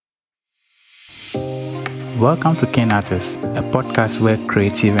Welcome to Ken Artists, a podcast where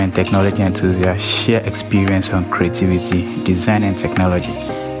creative and technology enthusiasts share experience on creativity, design, and technology.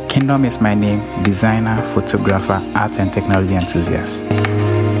 Kingdom is my name, designer, photographer, art, and technology enthusiast.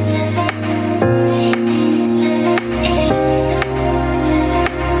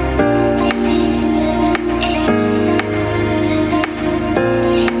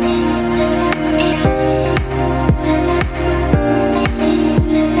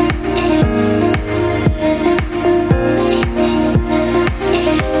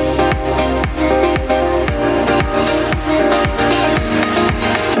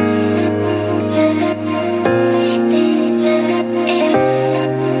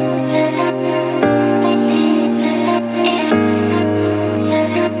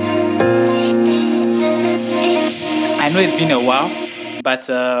 I know it's been a while, but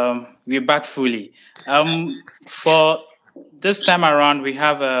we're back fully. For this time around, we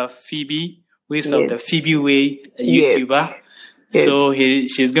have Phoebe, who is of the Phoebe Way YouTuber. Yes. So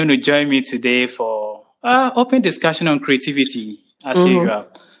she's going to join me today for open discussion on creativity, as usual.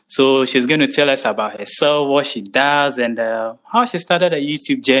 So she's going to tell us about herself, what she does, and how she started a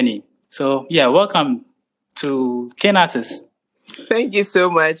YouTube journey. So yeah, welcome to Ken Artists. Thank you so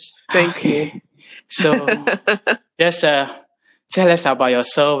much. Thank you. So just tell us about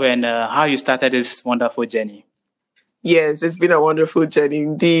yourself and how you started this wonderful journey. Yes, it's been a wonderful journey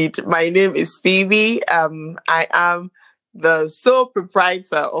indeed. My name is Phoebe. I am the sole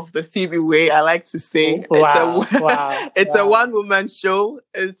proprietor of the Phoebe Way, I like to say. It's a one-woman show.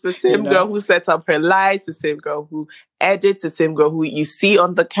 It's the same girl who sets up her lights, the same girl who edits, the same girl who you see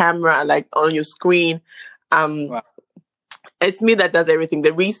on the camera, like on your screen. It's me that does everything,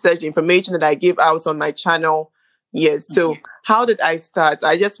 the research, the information that I give out on my channel. Yes. So how did I start?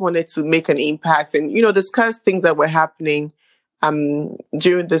 I just wanted to make an impact and, discuss things that were happening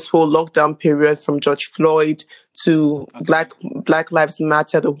during this whole lockdown period, from George Floyd to Black Lives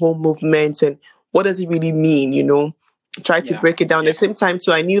Matter, the whole movement, and what does it really mean, Try to break it down. At the same time,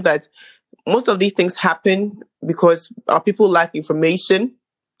 so I knew that most of these things happen because our people lack information.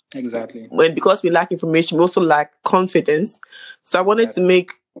 Exactly. Because we lack information, we also lack confidence. So I wanted to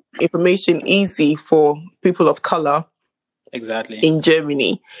make information easy for people of color. Exactly. In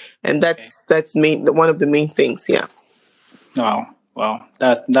Germany, and that's one of the main things. Yeah. Wow.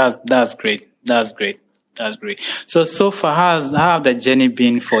 That's great. That's great. So far, how have the journey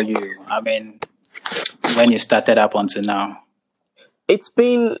been for you? I mean, when you started up until now. It's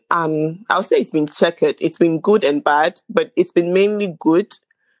been I'll say it's been checkered. It's been good and bad, but it's been mainly good.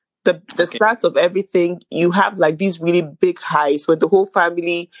 The start of everything, you have like these really big highs when the whole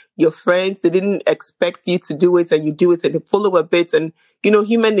family, your friends, they didn't expect you to do it and you do it and they follow a bit, and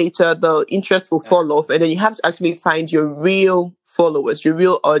human nature, the interest will fall off, and then you have to actually find your real followers, your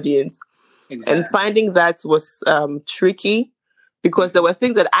real audience. Exactly. And finding that was tricky because there were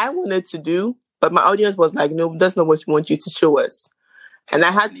things that I wanted to do, but my audience was like, no, that's not what we want you to show us. And I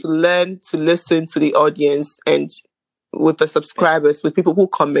had to learn to listen to the audience and with the subscribers, with people who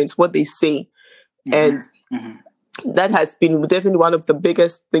comment, what they say. And that has been definitely one of the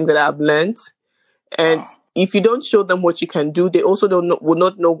biggest things that I've learned. And if you don't show them what you can do, they also will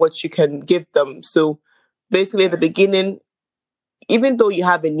not know what you can give them. So basically at the beginning, even though you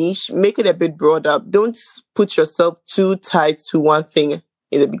have a niche, make it a bit broader. Don't put yourself too tight to one thing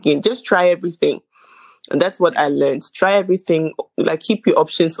in the beginning. Just try everything. And that's what I learned. Try everything, like keep your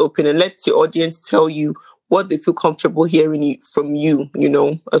options open and let your audience tell you what they feel comfortable hearing from you,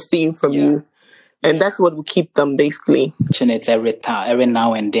 or seeing from you. And that's what will keep them, basically. It's every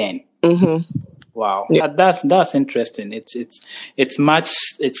now and then. Wow. Yeah. That's interesting. It's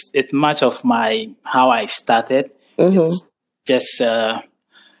much of how I started. It's just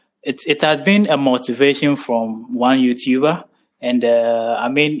it has been a motivation from one YouTuber, and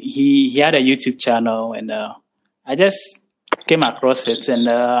he had a YouTube channel, and I just came across it, and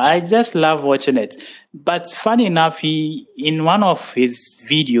I just love watching it. But funny enough, in one of his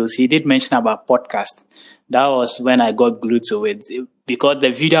videos, he did mention about podcast. That was when I got glued to it, because the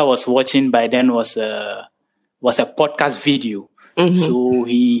video I was watching by then was a podcast video. So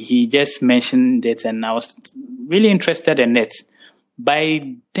he just mentioned it, and I was really interested in it.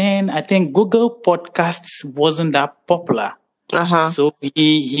 By then, I think Google Podcasts wasn't that popular. So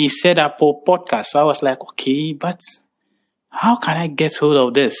he set up a podcast. So I was like, okay, but how can I get hold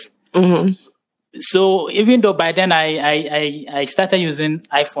of this? So even though by then I started using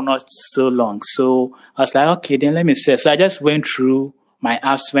iPhone not so long, so I was like, okay, then let me see. So I just went through my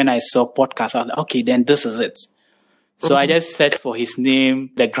apps when I saw podcasts. I was like, okay, then this is it. So I just searched for his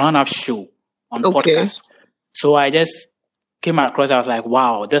name, The Grown Up Show on podcast. So I just came across, I was like,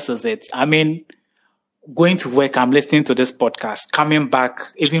 wow, this is it. I mean, going to work, I'm listening to this podcast, coming back,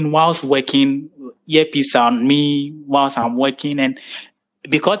 even whilst working, earpiece on me whilst I'm working. And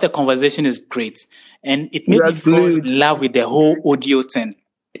because the conversation is great and it made me fall in love with the whole audio thing.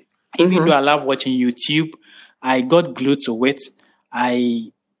 Even though I love watching YouTube, I got glued to it.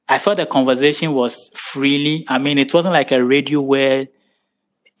 I thought the conversation was freely. I mean, it wasn't like a radio where,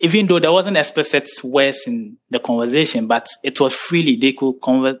 even though there wasn't explicit words in the conversation, but it was freely. They could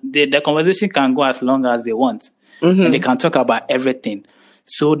the conversation can go as long as they want, and they can talk about everything.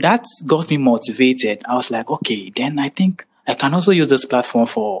 So that got me motivated. I was like, okay, then I think I can also use this platform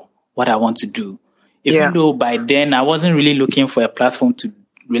for what I want to do. Even though by then I wasn't really looking for a platform to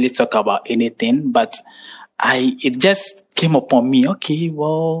really talk about anything, but it just came upon me. Okay,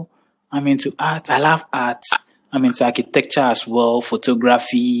 well, I'm into art. I love art. I'm into architecture as well,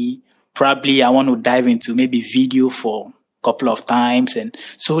 photography. Probably I want to dive into maybe video for a couple of times. And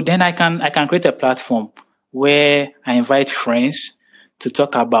so then I can create a platform where I invite friends to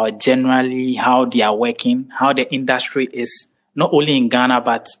talk about generally how they are working, how the industry is, not only in Ghana,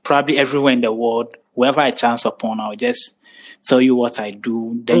 but probably everywhere in the world. Wherever I chance upon, I'll just tell you what I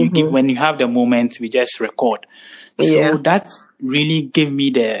do. Then when you have the moment, we just record. So that really gave me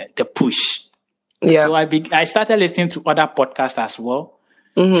the push. Yeah. So I started listening to other podcasts as well.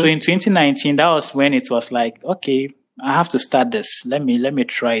 So in 2019, that was when it was like, okay, I have to start this. Let me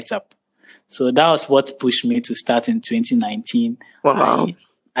try it up. So that was what pushed me to start in 2019. Wow.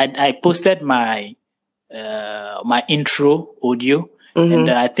 I posted my intro audio.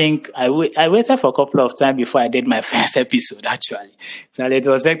 And I think I waited for a couple of times before I did my first episode, actually. So it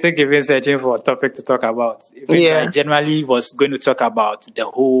was hectic even searching for a topic to talk about. I generally was going to talk about the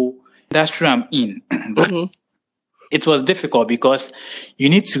whole industry I'm in. But it was difficult because you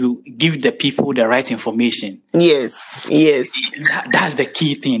need to give the people the right information. Yes. That's the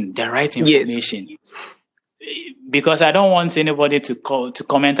key thing, the right information. Yes. Because I don't want anybody to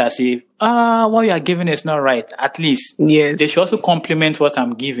comment and say, what you are giving is not right. At least they should also compliment what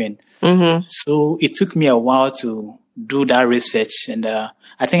I'm giving. So it took me a while to do that research. And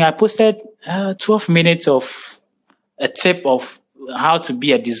I think I posted 12 minutes of a tip of how to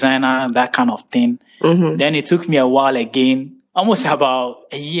be a designer, that kind of thing. Then it took me a while again, almost about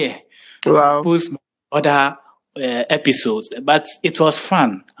a year, to post other episodes. But it was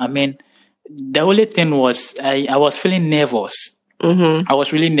fun. I mean, the only thing was I was feeling nervous. I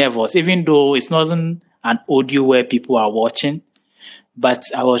was really nervous, even though it wasn't an audio where people are watching. But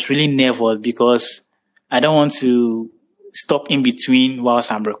I was really nervous because I don't want to stop in between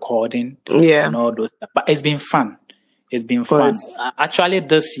whilst I'm recording. And all those stuff. But it's been fun. It's been fun. Actually,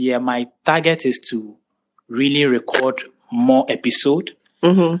 this year, my target is to really record more episodes.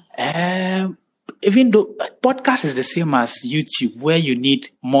 Even though podcast is the same as YouTube, where you need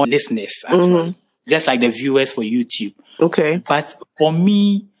more listeners, actually, just like the viewers for YouTube. Okay. But for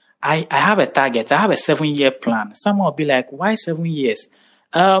me, I have a target. I have a 7-year plan. Someone will be like, why 7 years?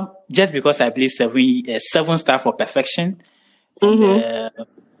 Just because I believe 7 stands for perfection.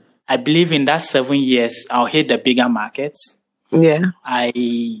 I believe in that 7 years, I'll hit the bigger markets.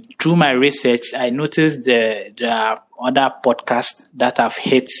 Through my research, I noticed the other podcasts that I've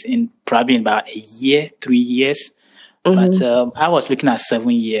hit in probably about a year, 3 years. But I was looking at 7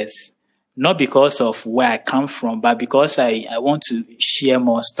 years, not because of where I come from, but because I want to share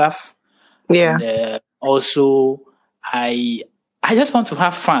more stuff. And, also, I just want to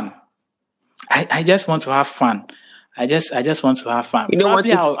have fun. I just want to have fun. I just want to have fun.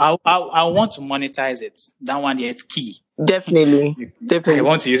 Probably I want to monetize it. That one is key. Definitely. I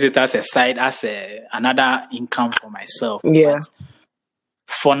want to use it as a side, another income for myself. But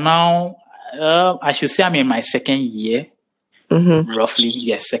for now, I should say I'm in my 2nd year, roughly.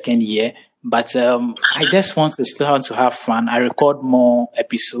 Yes, 2nd year. But I just still want to have fun. I record more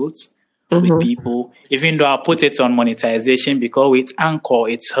episodes with people, even though I'll put it on monetization, because with Anchor,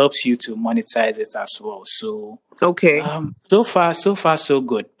 it helps you to monetize it as well. So so far, so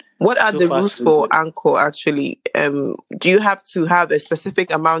good. What are the rules for Anchor, actually? Do you have to have a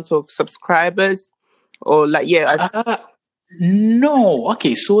specific amount of subscribers? Or no.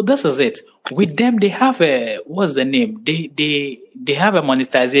 Okay, so this is it. With them, they have what's the name? They have a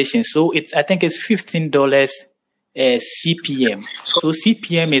monetization. So I think it's $15 CPM. So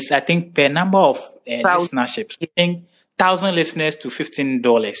CPM is, I think, per number of listenerships. I think 1,000 listeners to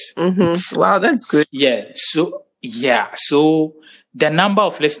 $15. Wow, that's good. So the number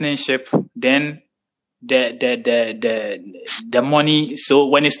of listenership, then the money. So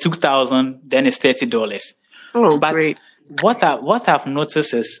when it's 2,000, then it's $30. Oh, but great. What I've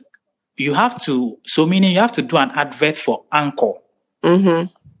noticed is you have to do an advert for Anchor.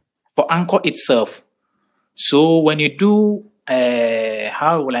 For Anchor itself. So when you do,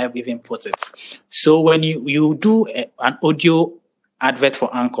 how will I even put it? So when you do an audio advert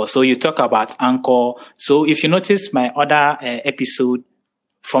for Anchor, so you talk about Anchor. So if you notice my other episode,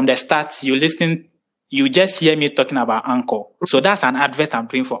 from the start, you just hear me talking about Anchor. So that's an advert I'm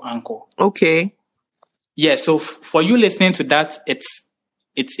doing for Anchor. Okay. Yeah. So for you listening to that,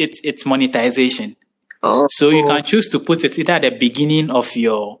 it's monetization. Oh. So you can choose to put it either at the beginning of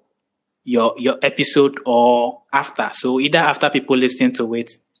your episode or after. So either after people listening to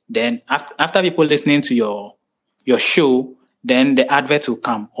it, then after people listening to your show, then the advert will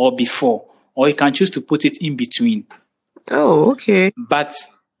come, or before, or you can choose to put it in between. Oh, okay. But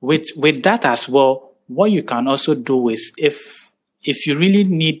with that as well, what you can also do is if you really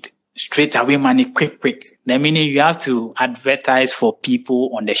need straight away money quick, then meaning you have to advertise for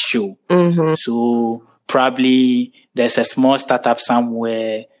people on the show. Mm-hmm. So probably there's a small startup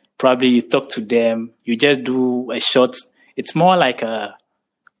somewhere. Probably you talk to them, you just do a short. It's more like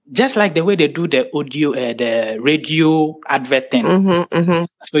just like the way they do the audio, the radio adverting. Mm-hmm, mm-hmm.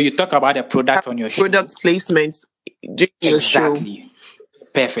 So you talk about the product on your show. Product placement. Exactly.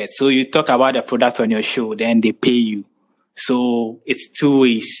 Perfect. So you talk about the product on your show, then they pay you. So it's two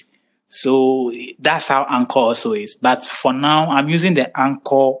ways. So that's how Anchor also is. But for now, I'm using the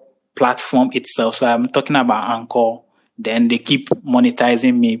Anchor platform itself. So I'm talking about Anchor. Then they keep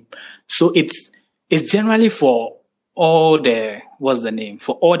monetizing me. So it's generally for all the,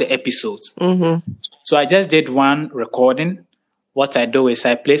 for all the episodes. Mm-hmm. So I just did one recording. What I do is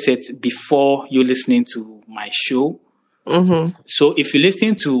I place it before you listening to my show. Mm-hmm. So if you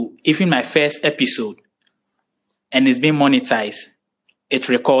listen to even my first episode and it's being monetized, it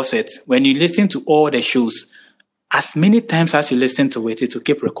records it. When you listen to all the shows, as many times as you listen to it, it will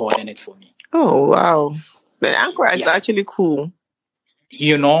keep recording it for me. Oh, wow. The Anchor is actually cool.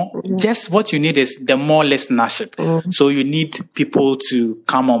 You know, just what you need is the more listenership. Mm-hmm. So you need people to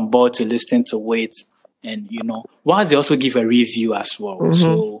come on board to listen to it. And, whilst they also give a review as well. Mm-hmm.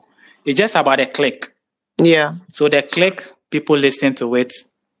 So it's just about a click. Yeah. So the click, people listen to it,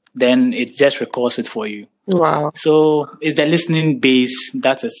 then it just records it for you. Wow. So it's the listening base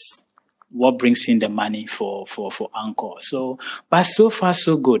that is what brings in the money for Anchor. So, but so far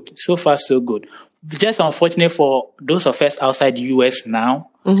so good. So far so good. Just unfortunate for those of us outside the US now.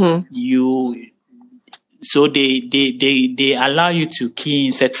 Mm-hmm. They allow you to key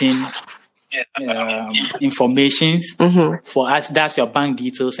in certain informations. Mm-hmm. For us, that's your bank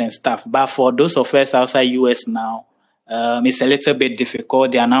details and stuff. But for those of us outside US now, it's a little bit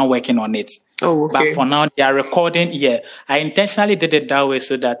difficult. They are now working on it. Oh, okay. But for now, they are recording. Yeah, I intentionally did it that way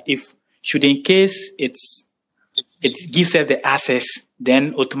so that should in case it gives us the access,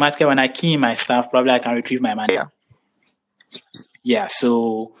 then automatically when I key in my stuff, probably I can retrieve my money. Yeah. Yeah.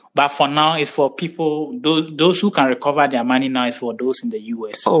 So, but for now, it's for people. Those who can recover their money now is for those in the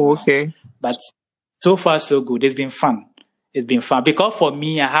US. Oh, okay. But so far, so good. It's been fun. It's been fun because for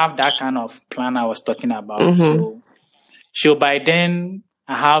me, I have that kind of plan I was talking about. Mm-hmm. So by then,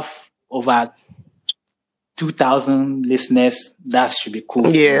 I have over 2,000 listeners. That should be cool.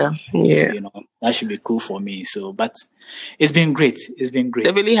 Yeah. That should be cool for me. So, but it's been great. It's been great.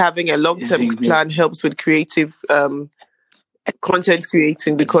 Definitely having a long-term plan helps with creative content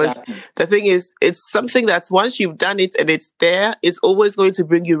creating because the thing is, it's something that once you've done it and it's there, it's always going to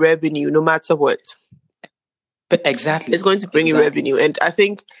bring you revenue no matter what. Exactly. It's going to bring you revenue. And I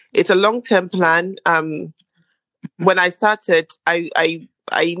think it's a long-term plan. When I started, I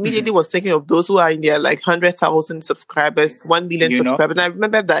immediately was thinking of those who are in their 100,000 subscribers, 1 million subscribers. And I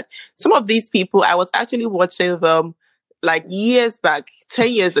remember that some of these people, I was actually watching them years back,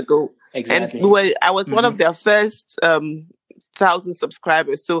 10 years ago. Exactly. And I was one of their first 1,000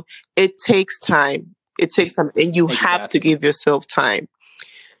 subscribers. So it takes time. It takes time. And you have to give yourself time.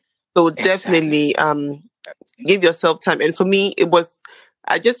 So definitely give yourself time. And for me,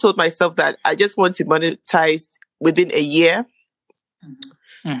 I just told myself that I just want to monetize within a year.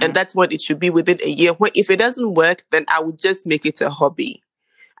 Mm-hmm. And that's what it should be, within a year. If it doesn't work, then I would just make it a hobby.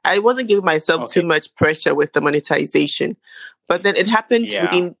 I wasn't giving myself too much pressure with the monetization. But then it happened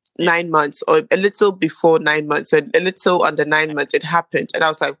within 9 months, or a little before 9 months, or a little under 9 months, it happened. And I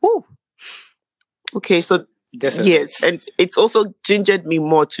was like, whoa. Okay, so yes. And it's also gingered me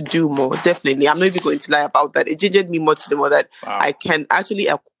more to do more, definitely. I'm not even going to lie about that. It gingered me more to do more, that I can actually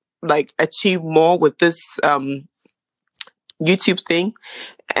achieve more with this YouTube thing.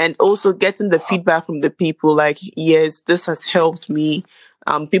 And also getting the feedback from the people, yes, this has helped me.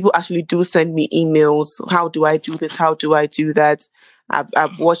 People actually do send me emails. How do I do this? How do I do that?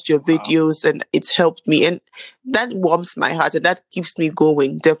 I've watched your videos and it's helped me. And that warms my heart and that keeps me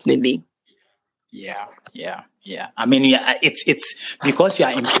going, definitely. Yeah. I mean, yeah, it's because you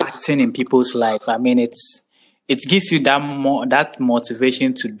are impacting in people's life. I mean, it gives you that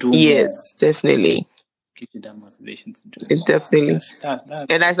motivation to do more. Yes, definitely. Gives you that motivation to do It more. definitely.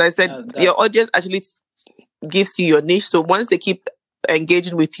 And as I said, your audience actually gives you your niche. So once they keep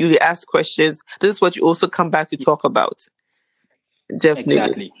engaging with you, they ask questions. This is what you also come back to talk about.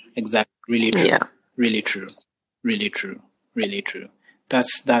 Definitely. Exactly. Really true. Yeah. Really true.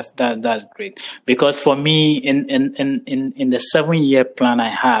 That's great. Because for me, in the 7-year plan I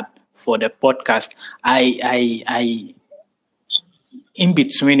had for the podcast, I in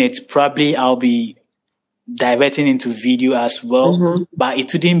between it, probably I'll be diverting into video as well, but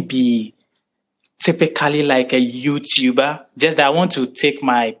it wouldn't be typically like a YouTuber. Just that I want to take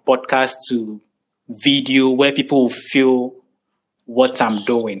my podcast to video where people will feel what I'm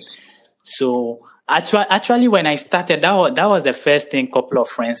doing. So actually, when I started, that was the first thing a couple of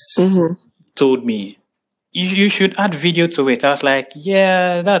friends told me. You should add video to it. I was like,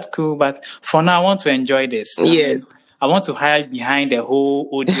 yeah, that's cool, but for now, I want to enjoy this. Yes. I want to hide behind the whole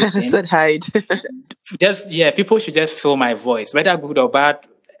audio thing. Said hide. People should just feel my voice, whether good or bad.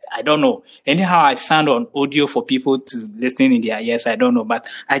 I don't know. Anyhow, I sound on audio for people to listen in their ears. I don't know, but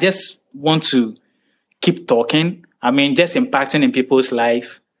I just want to keep talking. I mean, just impacting in people's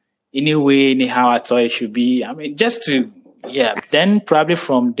life anyway, anyhow I thought it should be. I mean, just to, then probably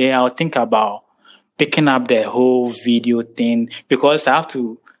from there, I'll think about picking up the whole video thing because I have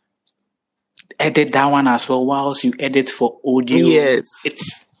to edit that one as well. Whilst you edit for audio, yes,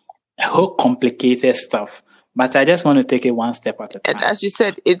 it's a whole complicated stuff. But I just want to take it one step at a time. And as you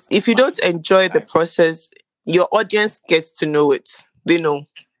said, if you don't enjoy the process, your audience gets to know it. They know.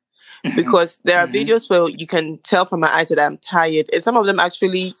 Because there are videos where you can tell from my eyes that I'm tired. And some of them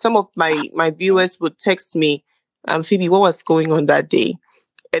actually, some of my viewers would text me, Phoebe, what was going on that day?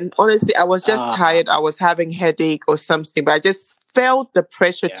 And honestly, I was just tired. I was having headache or something, but I just felt the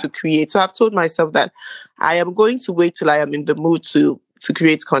pressure to create. So I've told myself that I am going to wait till I am in the mood to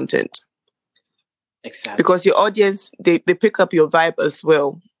create content. Exactly. Because your audience, they pick up your vibe as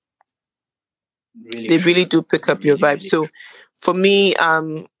well. They really do pick up your vibe. So for me,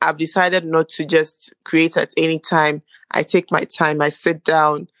 I've decided not to just create at any time. I take my time. I sit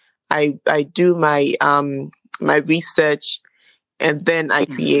down. I do my my research, and then I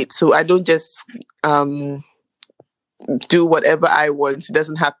create. So I don't just do whatever I want. It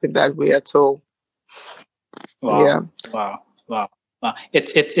doesn't happen that way at all. Wow. Yeah. Wow.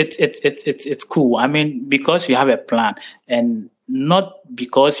 It's cool. I mean, because you have a plan, and not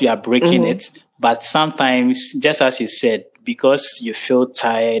because you are breaking it, but sometimes, just as you said, because you feel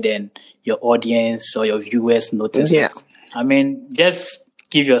tired and your audience or your viewers notice it. I mean, just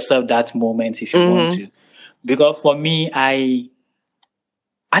give yourself that moment if you want to. Because for me, I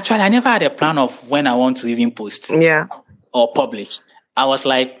never had a plan of when I want to even post or publish. I was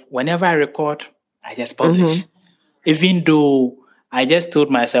like, whenever I record, I just publish. Even though I just told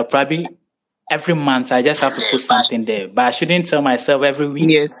myself probably every month I just have to put something there. But I shouldn't tell myself every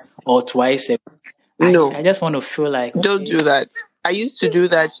week or twice a week. No. I just want to feel like... Don't do that. I used to do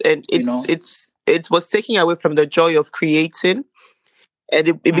that, and it was taking away from the joy of creating. And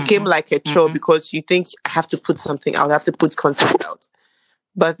it became like a chore because you think, I have to put something out. I have to put content out.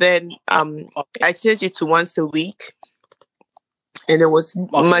 But then I changed it to once a week. And it was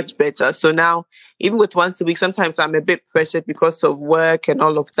much better. So now, even with once a week, sometimes I'm a bit pressured because of work and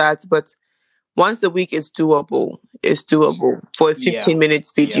all of that. But once a week is doable. It's doable. For a 15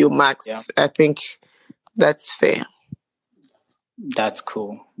 minutes video max, I think that's fair. That's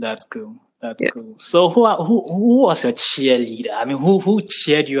cool. Cool. So who was your cheerleader? I mean, who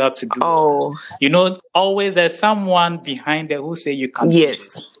cheered you up to do this? You know, always there's someone behind there who say you can do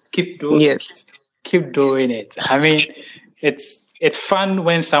this. Keep doing it. Keep doing it. I mean, it's fun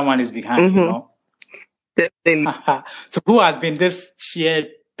when someone is behind, you know? Definitely. So who has been this cheer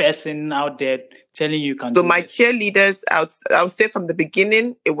person out there telling you can do this? So my cheerleaders, I would say from the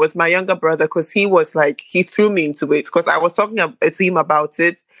beginning, it was my younger brother, because he was like, he threw me into it because I was talking to him about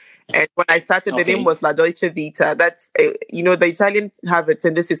it. And when I started, the name was La Dolce Vita. That's, you know, the Italian have a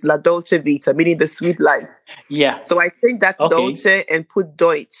tendency is La Dolce Vita, meaning the sweet life. Yeah. So I think that Dolce and put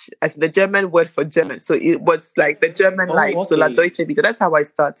Deutsch as the German word for German. So it was like the German life. Okay. So La Dolce Vita. That's how I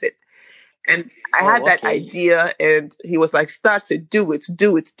started. And I had that idea, and he was like, start it, do it.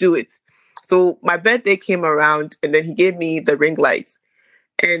 So my birthday came around, and then he gave me the ring light.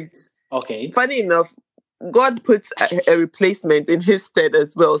 And funny enough, God put a replacement in his stead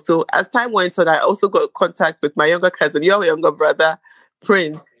as well. So as time went on, I also got contact with my younger cousin, your younger brother,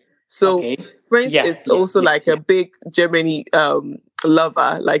 Prince. So Prince is also like a big Germany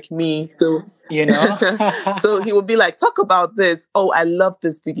lover like me. So, so he would be like, talk about this. Oh, I love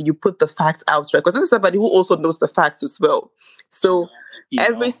this video. You put the facts out, right? Because this is somebody who also knows the facts as well. So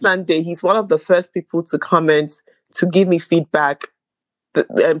every Sunday, he's one of the first people to comment, to give me feedback,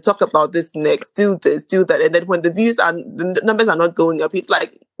 talk about this next, do this, do that. And then when the numbers are not going up, he's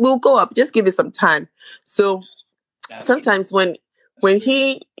like, we'll go up, just give it some time. So sometimes when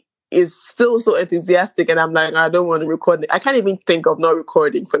he is still so enthusiastic and I'm like, I don't want to record it, I can't even think of not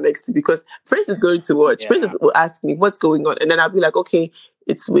recording for next week, because Prince is going to watch. Prince will ask me what's going on, and then I'll be like, okay,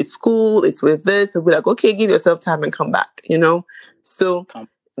 it's with school, it's with this. And we're like, okay, give yourself time and come back, So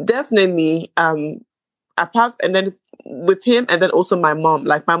definitely, apart, and then with him, and then also my mom.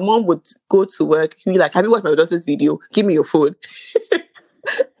 Like, my mom would go to work, be like, have you watched my daughter's video? Give me your phone.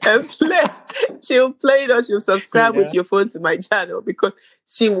 And play. She'll play it, or she'll subscribe with your phone to my channel, because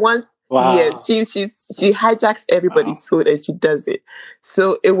she wants. Wow. Yes, she hijacks everybody's phone and she does it.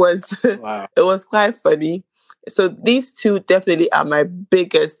 So it was it was quite funny. So these two definitely are my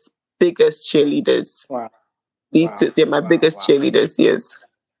biggest cheerleaders. Wow. These two, they're my biggest cheerleaders. Yes.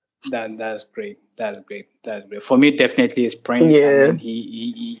 That's great. That's great. For me, definitely it's Prince. Yeah. I mean,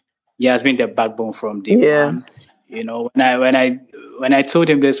 he has been the backbone from day one. When I told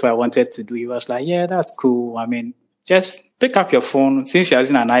him this, what I wanted to do, he was like, yeah, that's cool. I mean, just pick up your phone. Since you're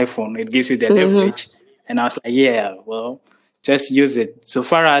using an iPhone, it gives you the leverage. And I was like, yeah, well, just use it. So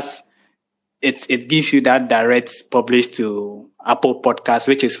far as it gives you that direct publish to Apple Podcasts,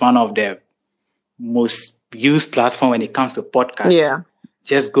 which is one of the most used platform when it comes to podcasts. Yeah.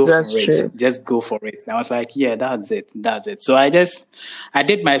 Just go for it. True. Just go for it. And I was like, yeah, that's it. So I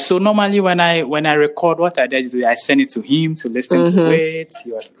did so normally when I record, what I did is I send it to him to listen to it.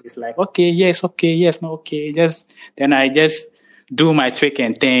 He's like, okay, yes, no, okay. Then I just do my tweak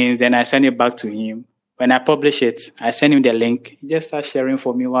and things. Then I send it back to him. When I publish it, I send him the link. He just starts sharing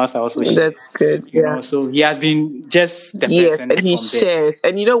for me whilst I also share. That's good. You know, so he has been just the person. Yes, and he shares.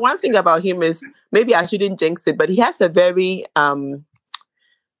 There. And one thing about him is, maybe I shouldn't jinx it, but he has a very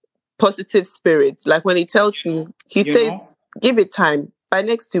positive spirit. Like, when he tells me, he says, give it time. By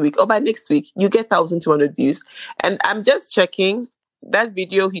next week, you get 1,200 views. And I'm just checking that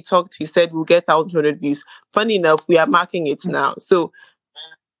video he said we'll get 1,200 views. Funny enough, we are marking it now. So,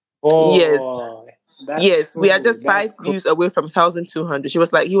 yes, we are just 5 views away from 1,200. He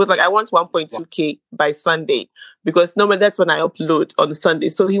was like, I want 1.2K by Sunday, because normally that's when I upload on Sunday.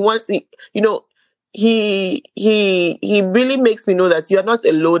 So he wants it, he really makes me know that you are not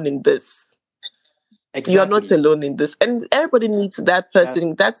alone in this. Exactly. You are not alone in this. And everybody needs that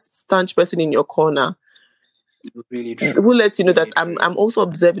person, that staunch person in your corner. Really true. Who lets you know that I'm also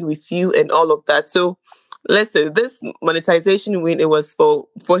observing with you and all of that. So let's say this monetization win, it was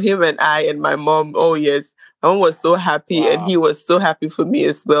for him and I and my mom. Oh yes. My mom was so happy, and he was so happy for me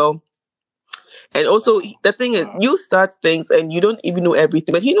as well. And also, the thing is, you start things and you don't even know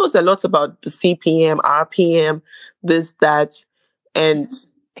everything, but he knows a lot about the CPM, RPM, this, that. And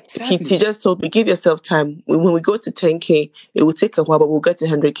he just told me, give yourself time. When we go to 10K, it will take a while, but we'll get to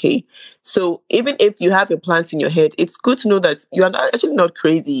 100K. So even if you have your plans in your head, it's good to know that you are actually not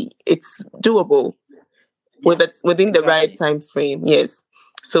crazy. It's doable within the right time frame. Yes.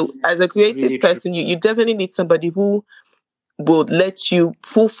 So as a creative person, you definitely need somebody who will let you,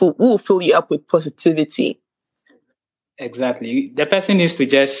 who will fill you up with positivity. Exactly. The person needs to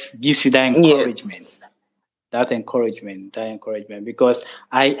just give you that encouragement. Yes. That encouragement, because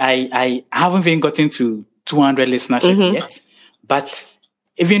I haven't even gotten to 200 listenership yet. But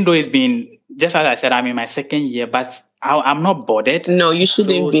even though it's been, just as I said, I'm in my second year, but I'm not bothered. No, you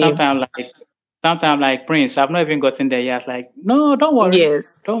shouldn't be. Sometimes like, Prince, I've not even gotten there yet. Like, no, don't worry.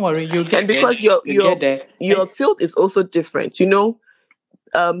 Yes. Don't worry. You'll get there. And because your field is also different,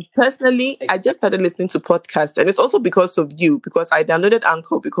 Personally, I just started listening to podcasts, and it's also because of you, because I downloaded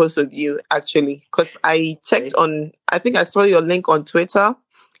Anchor because of you, actually, because I checked on, I think I saw your link on Twitter,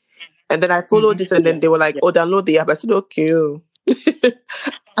 and then I followed this, and then they were like, oh, download the app. I said, okay. I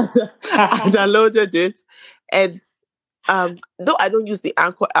downloaded it, and though I don't use the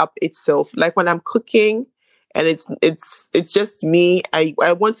Anchor app itself, like when I'm cooking and it's just me, I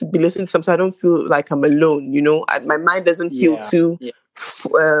want to be listening to something, so I don't feel like I'm alone, my mind doesn't feel too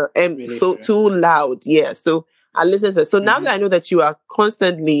too loud. Yeah. So I listen to it. So now that I know that you are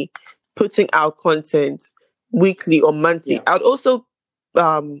constantly putting out content weekly or monthly, I would also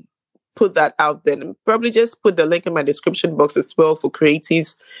put that out there, and probably just put the link in my description box as well for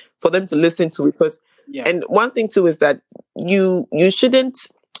creatives, for them to listen to, because and one thing too is that you shouldn't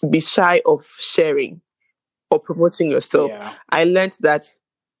be shy of sharing or promoting yourself. I learned that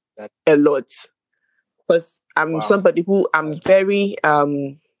a lot. because I'm somebody who I'm very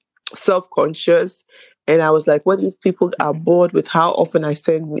self-conscious. And I was like, what if people are bored with how often I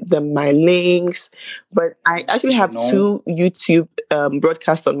send them my links? But I actually have two YouTube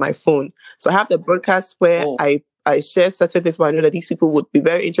broadcasts on my phone. So I have the broadcast where I share certain things, but I know that these people would be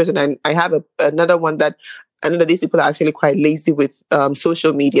very interested. And I have another one that I know that these people are actually quite lazy with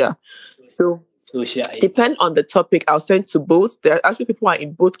social media. So depend on the topic, I'll send to both. There are actually people who are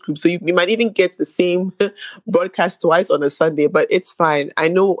in both groups. So you might even get the same broadcast twice on a Sunday, but it's fine. I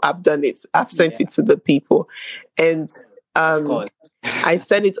know I've done it. I've sent it to the people. And I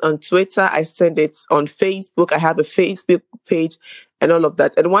send it on Twitter. I send it on Facebook. I have a Facebook page and all of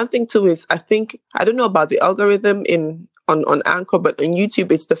that. And one thing too is, I don't know about the algorithm on Anchor, but on YouTube,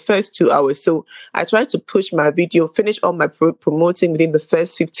 it's the first 2 hours. So I try to push my video, finish all my promoting within the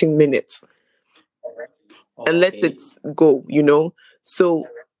first 15 minutes. And let it go, So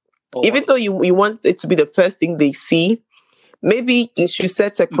even though you want it to be the first thing they see, maybe you should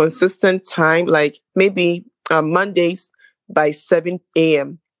set a consistent time, like maybe Mondays by 7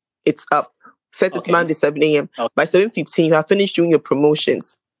 a.m. it's up. Set it Monday 7 a.m. By 7:15 you have finished doing your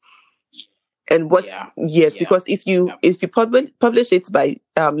promotions. And because if you publish it by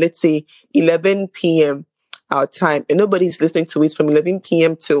let's say 11 p.m. our time, and nobody's listening to it from 11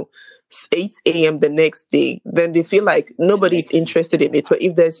 p.m. till 8 a.m. the next day, then they feel like nobody's interested in it. So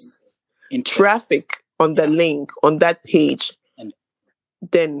if there's traffic on the link on that page,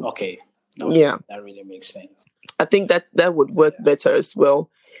 then that really makes sense. I think that would work better as well.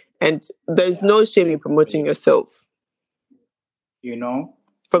 And there's no shame in promoting yourself.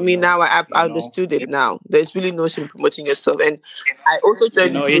 For me now, I've understood it now. There's really no shame in promoting yourself. And I also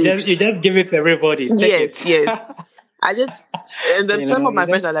joined you just give it to everybody. Yes. I just, and then some of my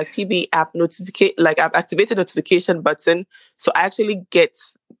friends are like, PB, I've activated notification button. So I actually get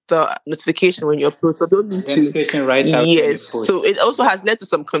the notification when you upload. So don't need to. Right out. Yes. So it also has led to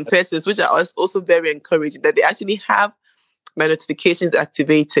some confessions, which are also very encouraging, that they actually have my notifications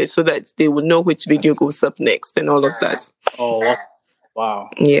activated so that they will know which video goes up next and all of that. Oh, wow.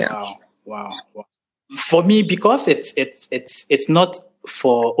 Yeah. Wow. For me, because it's not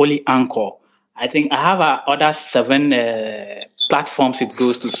for only Anchor. I think I have other 7 platforms it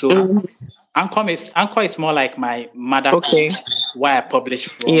goes to. So Anchor is more like my mother page where I publish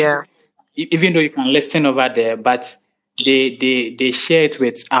from. Yeah. Even though you can listen over there, but they share it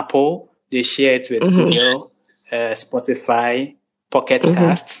with Apple, they share it with Google, Spotify, Pocket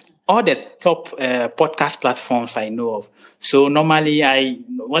Casts, all the top podcast platforms I know of. So normally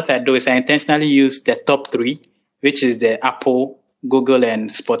what I do is I intentionally use the top 3, which is the Apple, Google,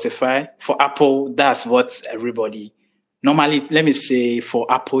 and Spotify. For Apple, that's what everybody normally, let me say,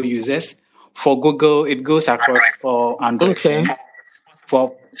 for Apple users. For Google, it goes across all Android phones.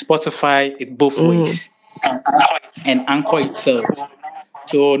 For Spotify, it both ways. And Anchor itself.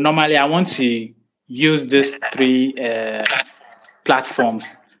 So normally I want to use these 3 platforms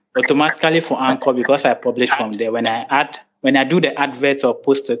automatically for Anchor because I publish from there. When I do the adverts or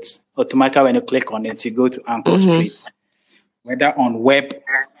post it, automatically when you click on it, you go to Anchor straight. Whether on web.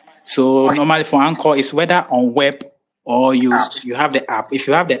 So normally for Anchor, it's whether on web or you have the app. If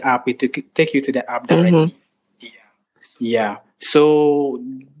you have the app, it take you to the app directly. Yeah. So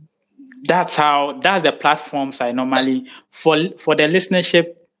that's the platforms I normally, for the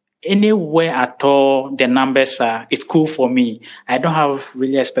listenership, anywhere at all the numbers are, it's cool for me. I don't have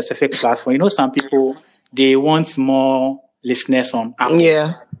really a specific platform. Some people, they want more listeners on Apple.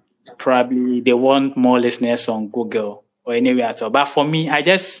 Yeah. Probably they want more listeners on Google or anywhere at all. But for me, I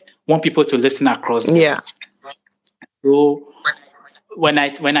just want people to listen across. Yeah. So when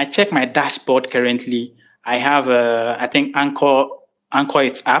I check my dashboard currently, I have I think Anchor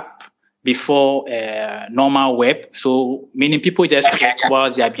it's up before normal web. So meaning people just click while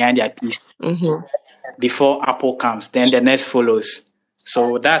they are behind their piece before Apple comes. Then the next follows.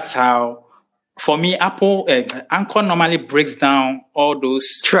 So that's how. For me, Anchor normally breaks down all those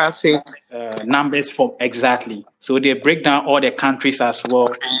traffic numbers for exactly. So they break down all the countries as well,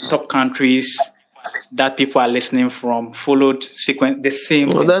 top countries that people are listening from, followed sequence, the same.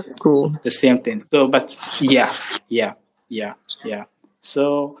 Oh, that's cool. The same thing. So, but yeah.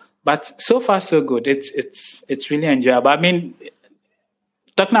 So, but so far so good. It's really enjoyable. I mean,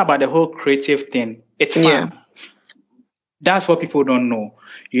 talking about the whole creative thing, it's fun. Yeah. That's what people don't know.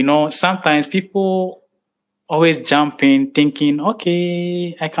 Sometimes people always jump in thinking,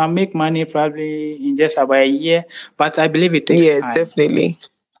 okay, I can make money probably in just about a year. But I believe it takes time. Yes, definitely.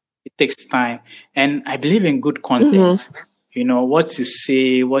 It takes time. And I believe in good content. What you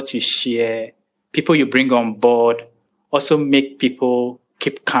say, what you share, people you bring on board also make people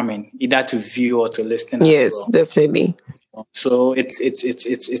keep coming, either to view or to listen. Yes, as well. Definitely. So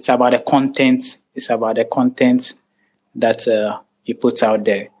it's about the content. It's about the content that you put out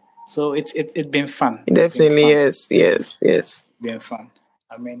there. So it's been fun. Definitely, yes. Been fun.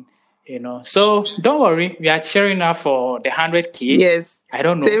 I mean, so don't worry. We are cheering up for the 100K. Yes. I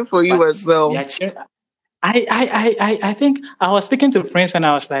don't know. Same for you as well. We are cheering. I think I was speaking to friends and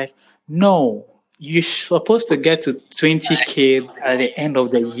I was like, no, you're supposed to get to 20K at the end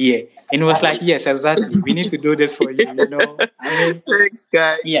of the year. And it was like, yes, exactly. We need to do this for you, I mean, thanks,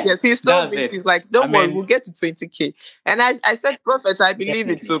 guy. Yeah, yes, he's told me, he's like, don't worry, we'll get to 20K. And I said, Prophet, I believe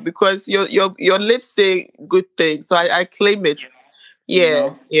it too, because your lips say good things. So I claim it.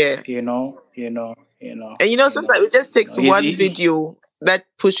 Yeah. And sometimes it just takes one video that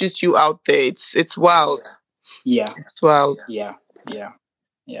pushes you out there. It's wild. Yeah. It's wild. Yeah.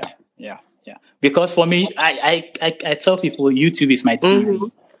 Because for me, I tell people YouTube is my TV. Mm-hmm.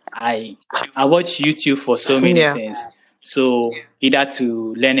 I watch YouTube for so many things. So either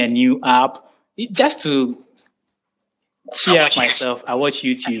to learn a new app, just to cheer up myself, I watch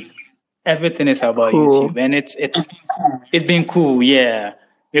YouTube. Everything is about YouTube, and it's been cool, yeah.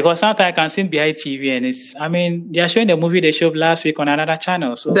 Because sometimes I can sit behind TV and they are showing the movie they showed last week on another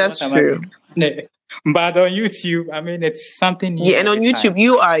channel. So that's true. But on YouTube, it's something new. Yeah, and on YouTube,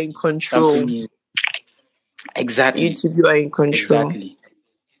 you are in control. Exactly. YouTube, you are in control.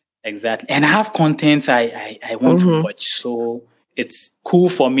 Exactly. And I have content I want to watch. So it's cool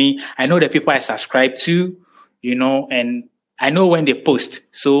for me. I know the people I subscribe to, and I know when they post.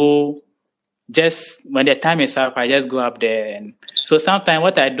 So just when the time is up, I just go up there. And so sometimes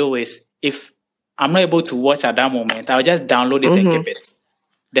what I do is, if I'm not able to watch at that moment, I'll just download it and keep it.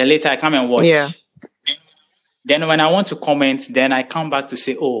 Then later I come and watch. Yeah. Then when I want to comment, then I come back to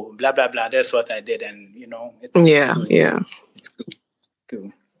say, oh, blah, blah, blah. That's what I did. And, It's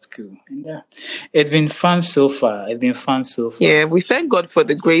cool. And, it's been fun so far. Yeah, we thank God for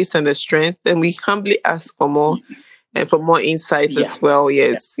the grace and the strength, and we humbly ask for more and for more insights as well.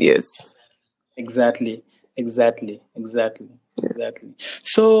 Yes. Exactly.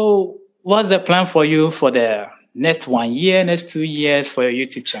 So what's the plan for you for the next 1 year, next 2 years for your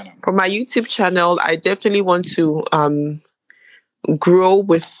YouTube channel? For my YouTube channel, I definitely want to grow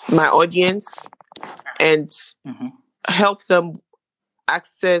with my audience and help them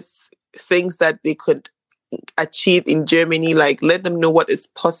access things that they could achieve in Germany, like let them know what is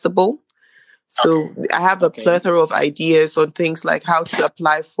possible. So I have a plethora of ideas on things like how to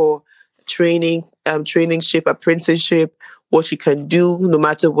apply for traineeship, apprenticeship, what you can do, no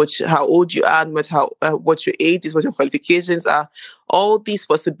matter how old you are, no matter what your age is, what your qualifications are. All these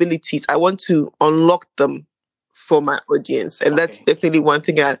possibilities, I want to unlock them for my audience. And that's definitely one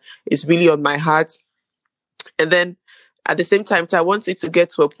thing that is really on my heart. And then at the same time, I want it to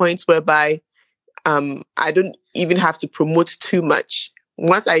get to a point whereby I don't even have to promote too much.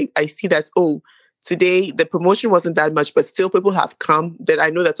 Once I see that, today the promotion wasn't that much, but still people have come, then I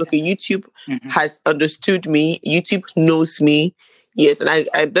know that, YouTube has understood me. YouTube knows me. Yes. And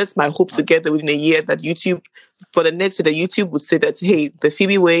I that's my hope to get there within a year, that YouTube, for the next year, that YouTube would say that, hey, the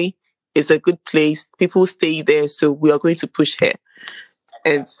Phoebe Way is a good place. People stay there. So we are going to push here.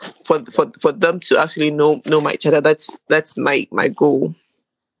 And for them to actually know my channel, that's my goal.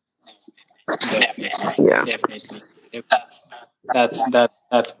 Definitely. Yeah. Definitely.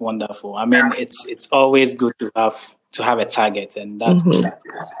 That's wonderful. It's always good to have a target, and that's good.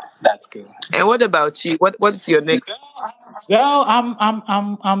 That's good. And what about you? What's your next? Well,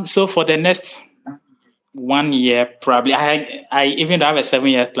 I'm so for the next 1 year, probably I even though I have a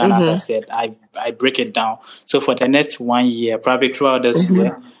 7-year plan, as I said, I break it down. So for the next 1 year, probably throughout this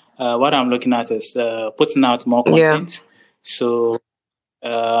year, what I'm looking at is putting out more content. So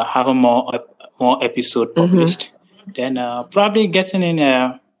having more episode published. Then probably getting in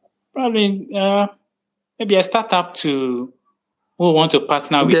maybe a startup who want to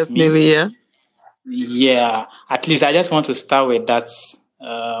partner with me. Definitely, yeah. At least I just want to start with that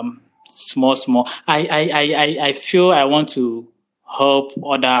small. I feel I want to help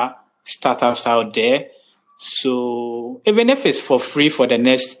other startups out there. So even if it's for free for the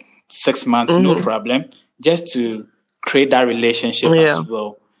next 6 months, no problem. Just to create that relationship as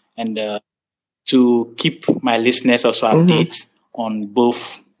well, and to keep my listeners also updated on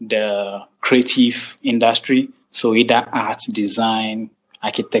both the creative industry, so either art, design,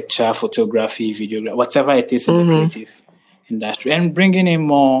 architecture, photography, videography, whatever it is in the creative industry, and bringing in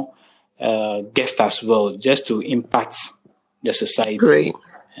more guests as well, just to impact the society. Great.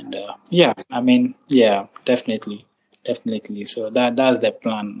 And definitely. So that's the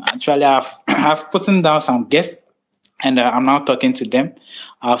plan. Actually, I've put down some guests And I'm now talking to them.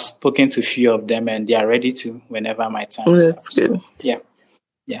 I've spoken to a few of them, and they are ready to whenever my time is up. That's good. So,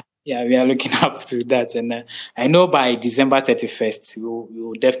 yeah, we are looking up to that. And I know by December 31st, we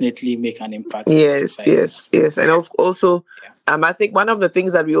will definitely make an impact. Yes. And also, I think one of the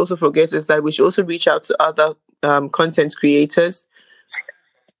things that we also forget is that we should also reach out to other content creators.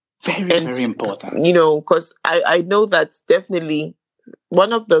 Very important. Because I know that definitely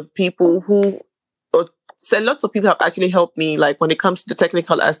one of the people who, so lots of people have actually helped me, like when it comes to the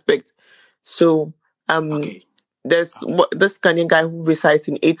technical aspect. So there's this Ghanaian guy who resides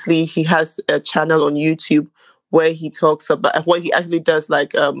in Italy. He has a channel on YouTube where he talks about, where he actually does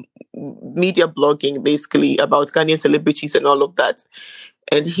like media blogging, basically about Ghanaian celebrities and all of that.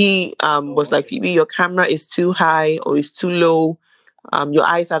 And he was like, maybe your camera is too high or it's too low. Your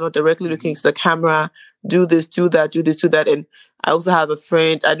eyes are not directly looking to the camera. Do this, do that, do this, do that. And I also have a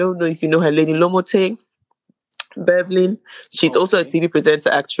friend, I don't know if you know her, Lady Lomote Bevlin. She's also a TV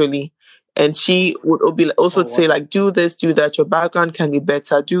presenter, actually. And she would also say, like, do this, do that. Your background can be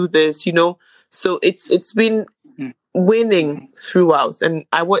better. Do this, So it's been winning throughout. And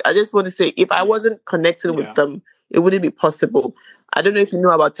I just want to say, if I wasn't connected with them, it wouldn't be possible. I don't know if you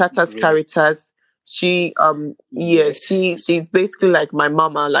know about Tata's Caritas. She, she's basically like my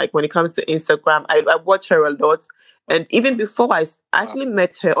mama. Like when it comes to Instagram, I watch her a lot. And even before I actually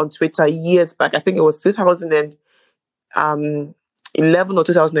met her on Twitter years back, I think it was 2011 or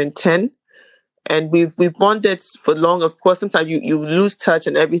 2010. And we've bonded for long. Of course, sometimes you lose touch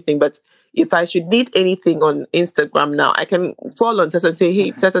and everything. But if I should need anything on Instagram now, I can call on Tata and say,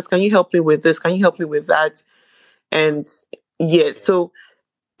 hey, Tata, can you help me with this? Can you help me with that? And so,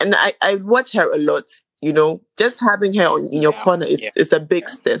 and I watch her a lot, just having her in your corner is a big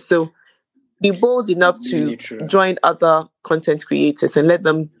step. So be bold enough to join other content creators and let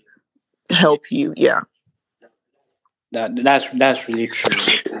them help you. Yeah. That's really true.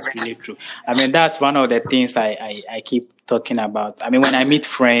 It's really true. I mean, that's one of the things I keep talking about. I mean, when I meet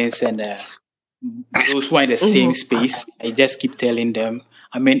friends and those who are in the same space, I just keep telling them.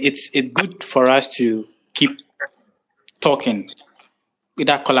 I mean, it's good for us to keep talking,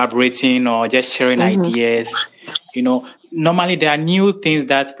 either collaborating or just sharing ideas. Normally there are new things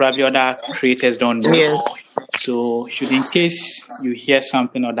that probably other creators don't know. Yes. So, in case you hear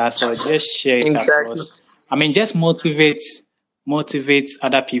something or that sort, just share it across. I mean, just motivate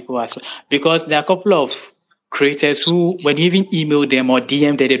other people as well. Because there are a couple of creators who, when you even email them or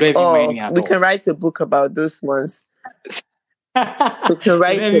DM them, they don't even mind you at all. We can write a book about those ones. We can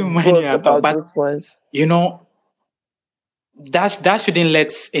write a book about those ones. That shouldn't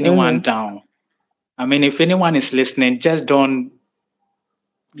let anyone down. I mean, if anyone is listening, just don't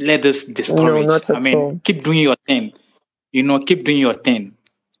let this discourage. No, not at all. Keep doing your thing. Keep doing your thing.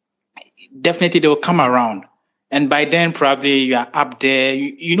 Definitely they will come around. And by then, probably you are up there.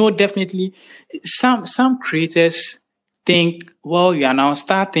 Definitely some creators think, well, you are now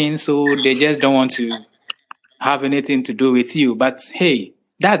starting, so they just don't want to have anything to do with you. But hey,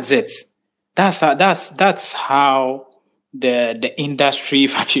 that's it. That's how the industry,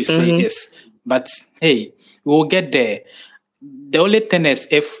 if I should say, is. But hey, we'll get there. The only thing is,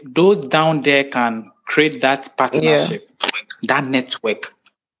 if those down there can create that partnership, that network,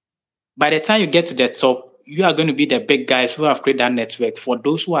 by the time you get to the top, you are going to be the big guys who have created that network for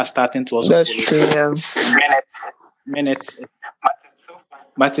those who are starting to also. That's true, yeah.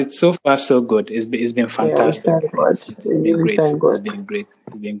 But it's so far so good. It's been fantastic. It's been great. It's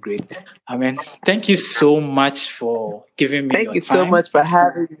been great. I mean, thank you so much for giving me your time. Thank you so much for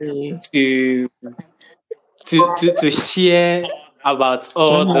having me. To share about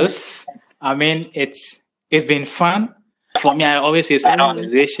all this. I mean, it's been fun. For me, I always say it's a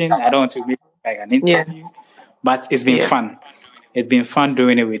conversation. I don't want to make it like an interview. But it's been fun. It's been fun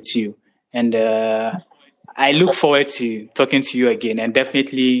doing it with you. And I look forward to talking to you again. And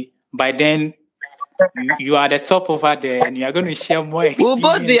definitely, by then, you are the top over there and you are going to share more experiences.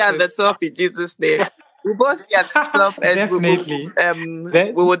 We'll both be at the top in Jesus' name. We'll both be at the top. And definitely.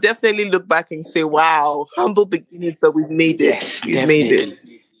 we will definitely look back and say, wow, humble beginnings, but we've made it. Yes, we've made it.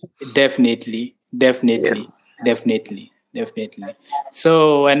 Definitely.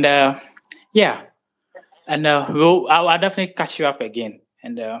 So, and and I'll definitely catch you up again.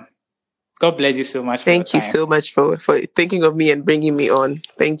 And God bless you so much. Thank you so much for thinking of me and bringing me on.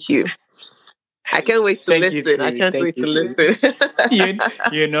 Thank you. I can't wait to listen. I can't wait to listen.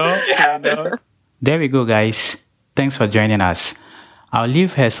 you know. There we go, guys. Thanks for joining us. I'll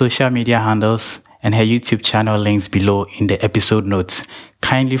leave her social media handles and her YouTube channel links below in the episode notes.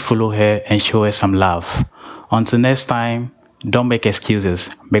 Kindly follow her and show her some love. Until next time, Don't make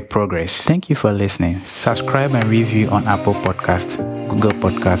excuses, make progress. Thank you for listening. Subscribe and review on Apple Podcasts, Google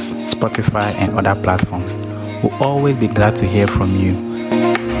Podcasts, Spotify, and other platforms. We'll always be glad to hear from you.